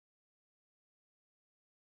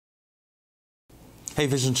Hey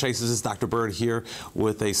Vision Chasers, it's Dr. Byrd here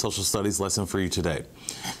with a social studies lesson for you today.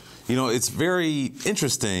 You know, it's very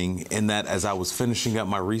interesting in that as I was finishing up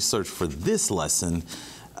my research for this lesson,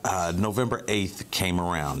 November 8th came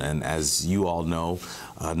around, and as you all know,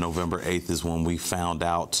 November 8th is when we found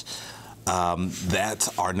out that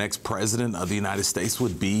our next president of the United States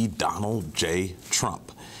would be Donald J.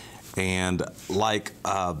 Trump. And like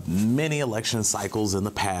many election cycles in the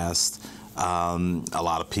past, a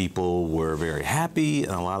lot of people were very happy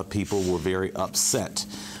and a lot of people were very upset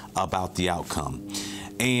about the outcome.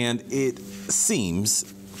 And it seems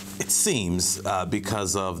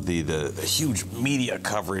because of the huge media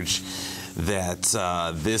coverage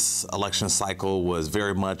that this election cycle was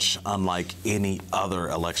very much unlike any other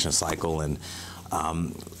election cycle. And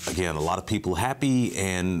again, a lot of people happy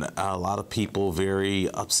and a lot of people very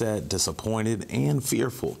upset, disappointed, and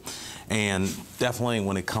fearful. And definitely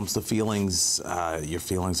when it comes to feelings, your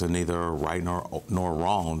feelings are neither right nor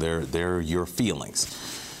wrong. They're your feelings.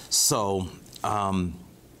 So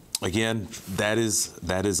again, that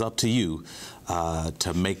is up to you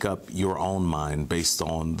to make up your own mind based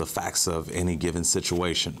on the facts of any given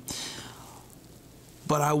situation.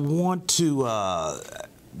 But I want to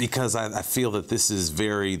because I feel that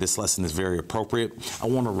this lesson is very appropriate. I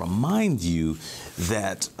want to remind you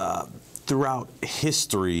that throughout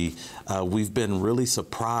history, we've been really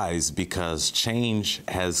surprised because change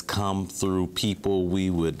has come through people we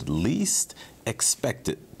would least expect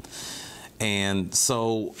it. And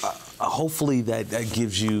so hopefully that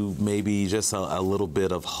gives you maybe just a little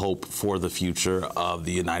bit of hope for the future of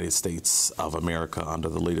the United States of America under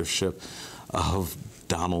the leadership of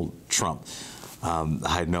Donald Trump.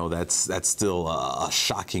 I know that's still a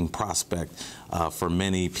shocking prospect for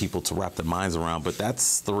many people to wrap their minds around, but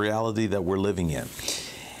that's the reality that we're living in.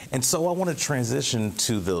 And so I want to transition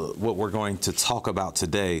to what we're going to talk about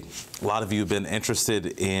today. A lot of you have been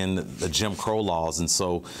interested in the Jim Crow laws, and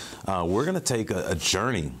so we're going to take a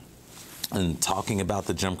journey in talking about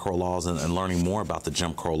the Jim Crow laws and learning more about the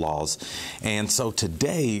Jim Crow laws. And so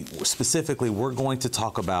today, specifically, we're going to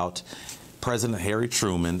talk about President Harry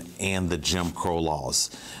Truman and the Jim Crow laws.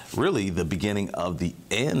 Really the beginning of the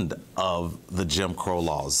end of the Jim Crow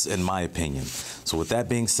laws, in my opinion. So with that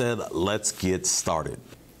being said, let's get started.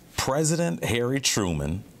 President Harry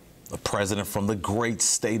Truman, a president from the great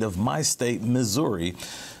state of my state, Missouri,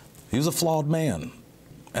 he was a flawed man.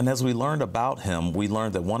 And as we learned about him, we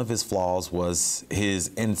learned that one of his flaws was his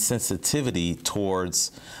insensitivity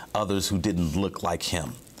towards others who didn't look like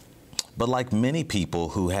him. But like many people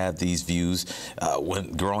who had these views,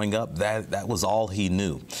 when growing up, that was all he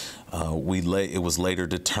knew. It was later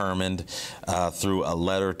determined through a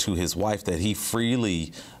letter to his wife that he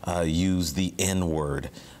freely used the N-word.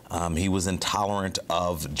 He was intolerant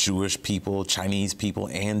of Jewish people, Chinese people,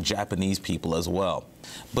 and Japanese people as well.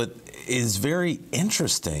 But it is very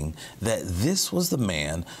interesting that this was the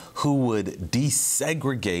man who would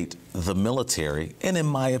desegregate the military, and in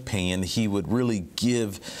my opinion, he would really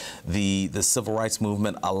give the civil rights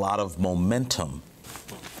movement a lot of momentum.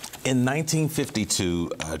 In 1952,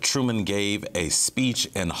 Truman gave a speech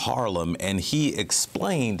in Harlem, and he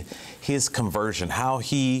explained his conversion, how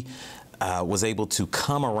he was able to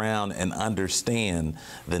come around and understand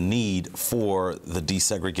the need for the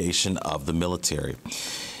desegregation of the military.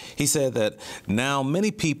 He said that now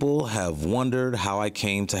many people have wondered how I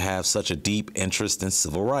came to have such a deep interest in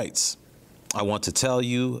civil rights. I want to tell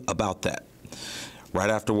you about that.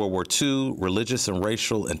 Right after World War II, religious and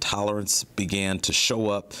racial intolerance began to show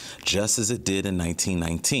up just as it did in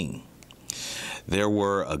 1919. There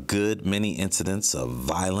were a good many incidents of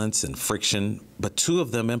violence and friction, but two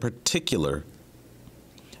of them in particular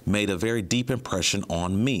made a very deep impression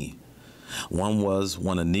on me. One was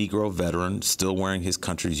when a Negro veteran, still wearing his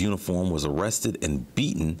country's uniform, was arrested and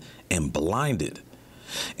beaten and blinded.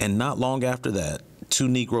 And not long after that, two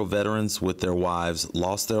Negro veterans with their wives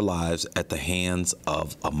lost their lives at the hands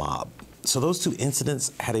of a mob. So those two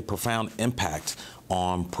incidents had a profound impact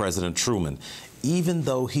on President Truman. Even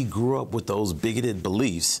though he grew up with those bigoted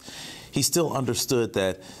beliefs, he still understood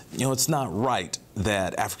that, you know, it's not right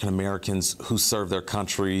that African Americans who served their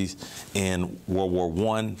country in World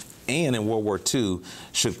War I and in World War II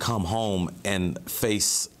should come home and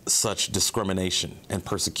face such discrimination and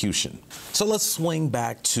persecution. So let's swing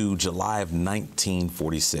back to July of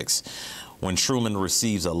 1946, when Truman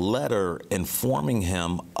receives a letter informing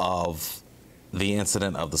him of the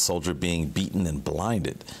incident of the soldier being beaten and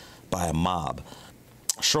blinded by a mob.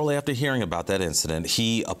 Shortly after hearing about that incident,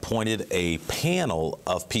 he appointed a panel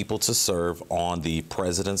of people to serve on the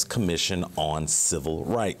President's Commission on Civil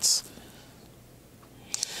Rights.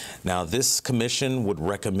 Now, this commission would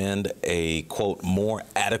recommend a, quote, more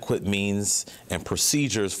adequate means and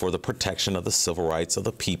procedures for the protection of the civil rights of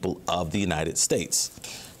the people of the United States.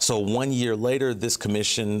 So 1 year later, this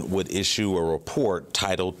commission would issue a report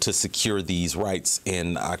titled "To Secure These Rights"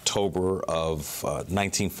 in October of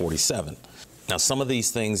 1947. Now, some of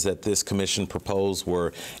these things that this commission proposed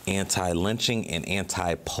were anti-lynching and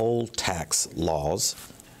anti-poll tax laws.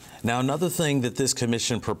 Now, another thing that this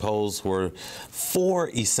commission proposed were 4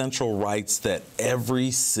 essential rights that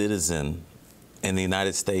every citizen in the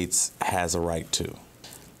United States has a right to.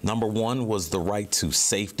 Number 1 was the right to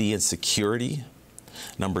safety and security.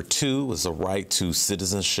 Number 2 was the right to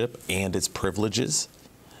citizenship and its privileges.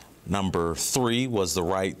 Number 3 was the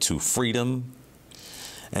right to freedom.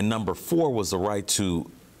 And number 4 was the right to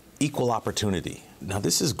equal opportunity. Now,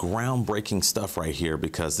 this is groundbreaking stuff right here,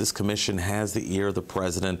 because this commission has the ear of the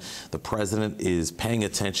president. The president is paying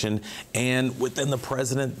attention, and within the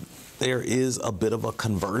president, there is a bit of a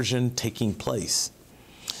conversion taking place.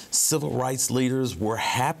 Civil rights leaders were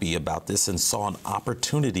happy about this and saw an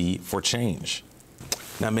opportunity for change.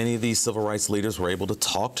 Now, many of these civil rights leaders were able to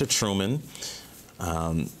talk to Truman.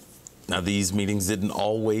 Now, these meetings didn't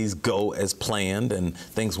always go as planned, and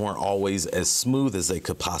things weren't always as smooth as they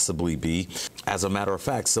could possibly be. As a matter of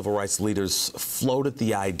fact, civil rights leaders floated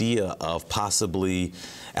the idea of possibly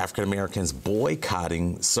African Americans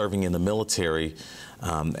boycotting serving in the military.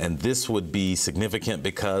 And this would be significant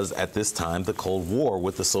because at this time, the Cold War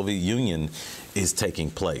with the Soviet Union is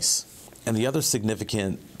taking place. And the other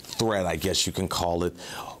significant threat, I guess you can call it,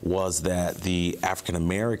 was that the African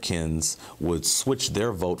Americans would switch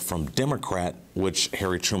their vote from Democrat, which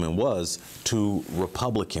Harry Truman was, to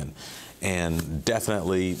Republican. And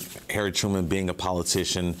definitely, Harry Truman being a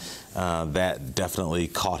politician, that definitely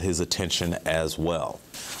caught his attention as well.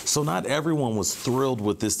 So not everyone was thrilled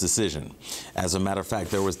with this decision. As a matter of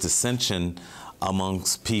fact, there was dissension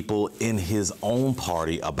amongst people in his own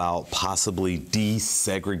party about possibly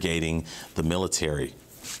desegregating the military.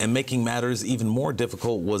 And making matters even more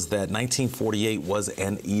difficult was that 1948 was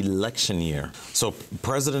an election year. So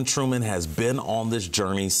President Truman has been on this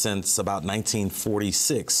journey since about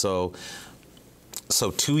 1946. So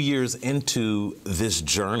 2 years into this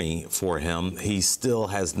journey for him, he still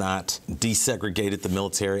has not desegregated the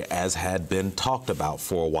military as had been talked about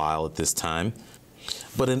for a while at this time.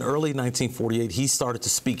 But in early 1948, he started to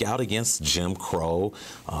speak out against Jim Crow,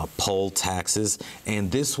 poll taxes,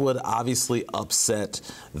 and this would obviously upset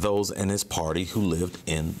those in his party who lived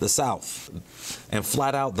in the South. And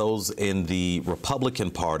flat out, those in the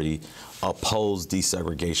Republican Party opposed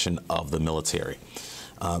desegregation of the military.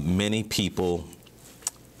 Many people,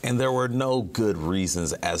 and there were no good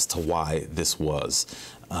reasons as to why this was.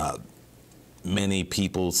 Many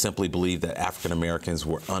people simply believed that African Americans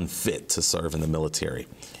were unfit to serve in the military.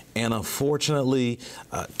 And unfortunately,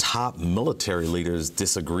 top military leaders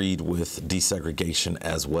disagreed with desegregation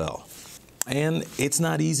as well. And it's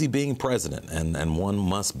not easy being president, and one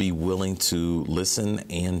must be willing to listen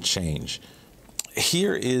and change.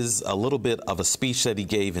 Here is a little bit of a speech that he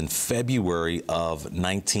gave in February of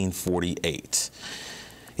 1948.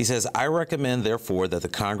 He says, "I recommend, therefore, that the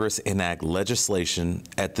Congress enact legislation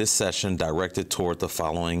at this session directed toward the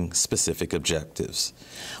following specific objectives.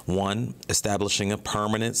 1, establishing a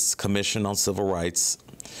permanent commission on civil rights,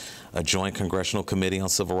 a joint congressional committee on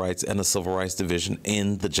civil rights, and a civil rights division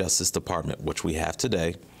in the Justice Department," which we have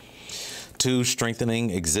today. 2, strengthening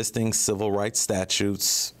existing civil rights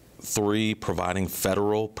statutes. 3, providing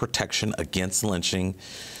federal protection against lynching.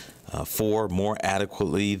 4,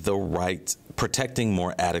 protecting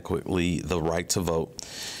more adequately the right to vote.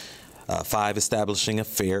 5, establishing a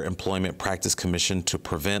Fair Employment Practice Commission to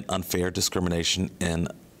prevent unfair discrimination in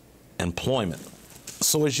employment.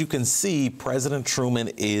 So as you can see, President Truman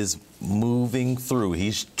is moving through.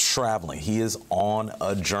 He's traveling. He is on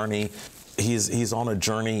a journey. He's on a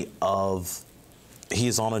journey of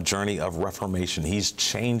reformation. He's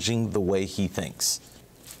changing the way he thinks.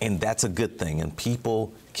 And that's a good thing, and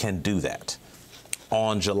people can do that.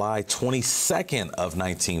 On July 22nd of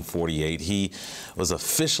 1948, he was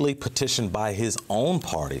officially petitioned by his own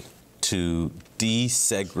party to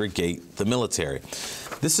desegregate the military.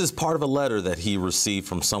 This is part of a letter that he received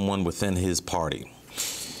from someone within his party.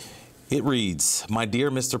 It reads, "My dear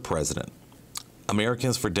Mr. President,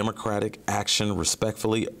 Americans for Democratic Action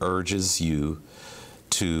respectfully urges you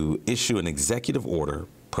to issue an executive order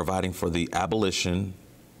providing for the abolition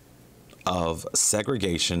of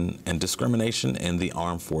segregation and discrimination in the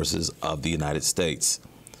armed forces of the United States.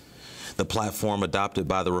 The platform adopted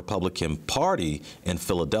by the Republican Party in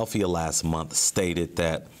Philadelphia last month stated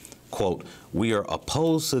that quote, "We are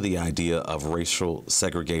opposed to the idea of racial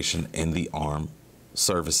segregation in the armed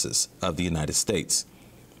services of the United States."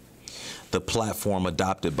 The platform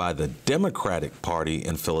adopted by the Democratic Party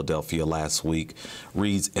in Philadelphia last week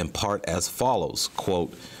reads in part as follows,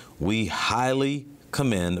 quote, "We highly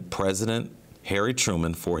commend President Harry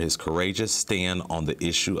Truman for his courageous stand on the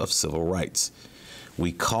issue of civil rights.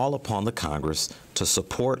 We call upon the Congress to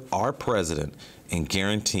support our president in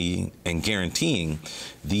guaranteeing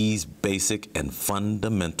these basic and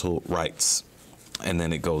fundamental rights." And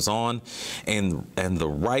then it goes on, and the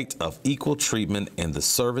right of equal treatment in the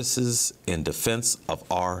services in defense of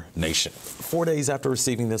our nation. 4 days after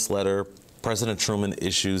receiving this letter, President Truman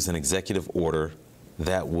issues an executive order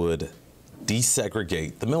that would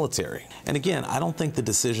desegregate the military. And again, I don't think the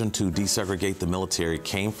decision to desegregate the military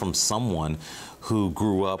came from someone who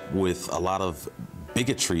grew up with a lot of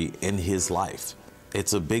bigotry in his life.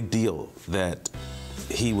 It's a big deal that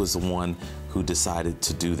he was the one who decided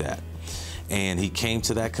to do that. And he came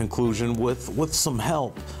to that conclusion with some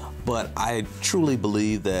help, but I truly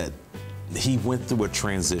believe that he went through a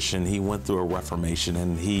transition, he went through a reformation,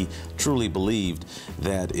 and he truly believed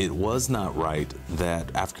that it was not right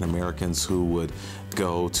that African Americans who would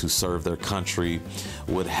go to serve their country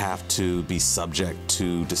would have to be subject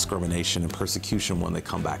to discrimination and persecution when they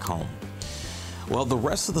come back home. Well, the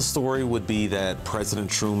rest of the story would be that President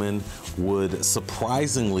Truman would,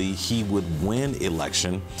 surprisingly, he would win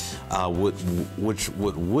election, which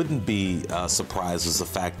wouldn't be a surprise is the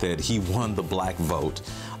fact that he won the black vote,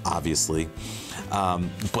 obviously.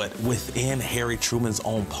 But within Harry Truman's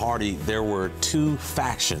own party, there were two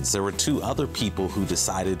factions. There were two other people who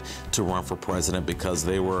decided to run for president because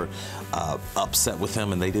they were upset with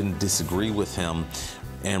him and they didn't disagree with him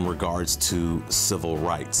in regards to civil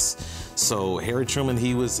rights. So Harry Truman,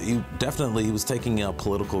 he was taking a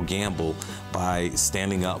political gamble by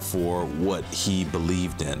standing up for what he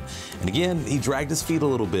believed in. And again, he dragged his feet a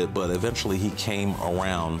little bit, but eventually he came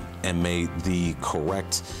around and made the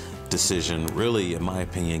correct decision, really, in my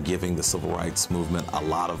opinion, giving the civil rights movement a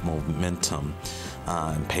lot of momentum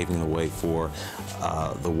and paving the way for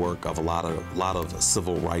the work of a lot of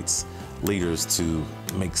civil rights leaders to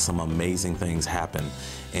make some amazing things happen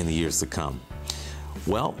in the years to come.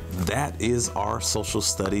 Well, that is our social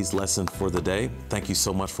studies lesson for the day. Thank you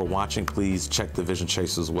so much for watching. Please check the Vision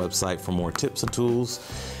Chasers website for more tips and tools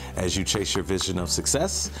as you chase your vision of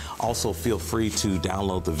success. Also, feel free to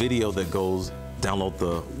download the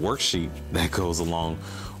worksheet that goes along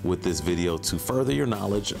with this video to further your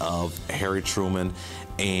knowledge of Harry Truman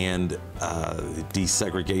and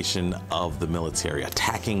desegregation of the military,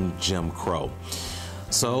 attacking Jim Crow.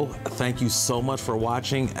 So thank you so much for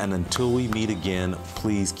watching, and until we meet again,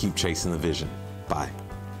 please keep chasing the vision. Bye.